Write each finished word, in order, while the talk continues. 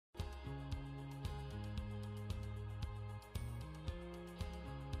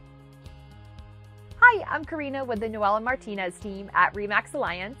Hi, I'm Karina with the Noel and Martinez team at Remax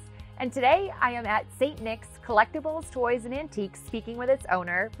Alliance, and today I am at St. Nick's Collectibles, Toys, and Antiques speaking with its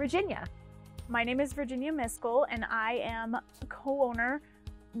owner, Virginia. My name is Virginia Miskell, and I am co-owner,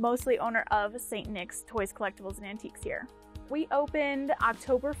 mostly owner of St. Nick's Toys, Collectibles, and Antiques here. We opened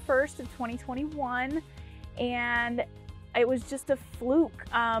October 1st of 2021, and it was just a fluke.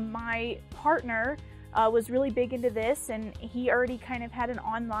 My partner was really big into this, and he already kind of had an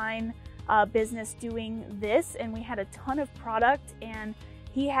online business doing this, and we had a ton of product, and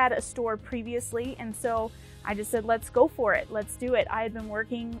he had a store previously, and so I just said, let's go for it, let's do it. I had been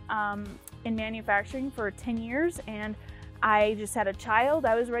working in manufacturing for 10 years, and I just had a child.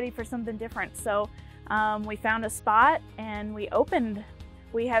 I was ready for something different, so we found a spot and we opened.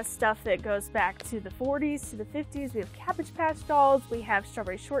 We have stuff that goes back to the 40s, to the 50s. We have Cabbage Patch dolls, we have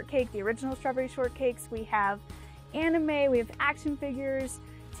Strawberry Shortcake, the original Strawberry Shortcakes, we have anime, we have action figures,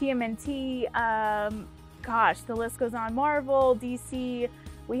 TMNT, gosh, the list goes on, Marvel, DC.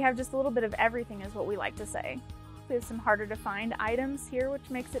 We have just a little bit of everything is what we like to say. We have some harder to find items here, which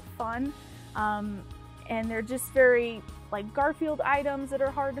makes it fun. And they're just very like Garfield items that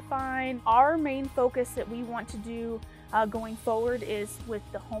are hard to find. Our main focus that we want to do going forward is with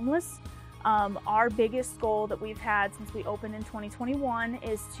the homeless. Our biggest goal that we've had since we opened in 2021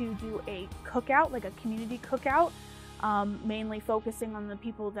 is to do a cookout, like a community cookout, mainly focusing on the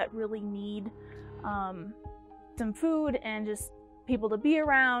people that really need some food and just people to be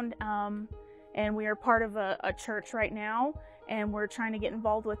around. And we are part of a church right now, and we're trying to get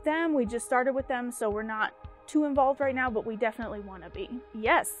involved with them. We just started with them, so we're not too involved right now, but we definitely want to be.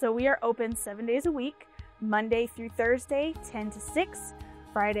 Yes, so we are open 7 days a week, Monday through Thursday, 10 to 6,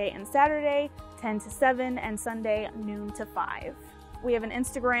 Friday and Saturday, 10 to 7, and Sunday, noon to 5. We have an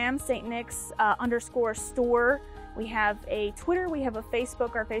Instagram, St. Nick's _store. We have a Twitter, we have a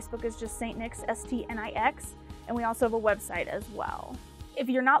Facebook. Our Facebook is just St. Nick's, STNIX, and we also have a website as well. If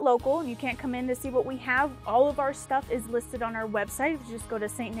you're not local and you can't come in to see what we have, all of our stuff is listed on our website. You just go to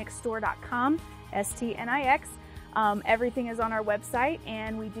stnicksstore.com, STNIX. Everything is on our website,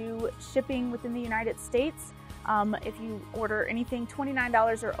 and we do shipping within the United States. If you order anything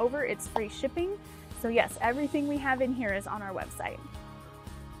 $29 or over, it's free shipping. So yes, everything we have in here is on our website.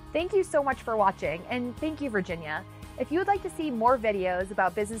 Thank you so much for watching, and thank you, Virginia. If you would like to see more videos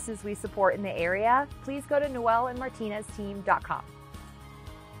about businesses we support in the area, please go to noelandmartinezteam.com.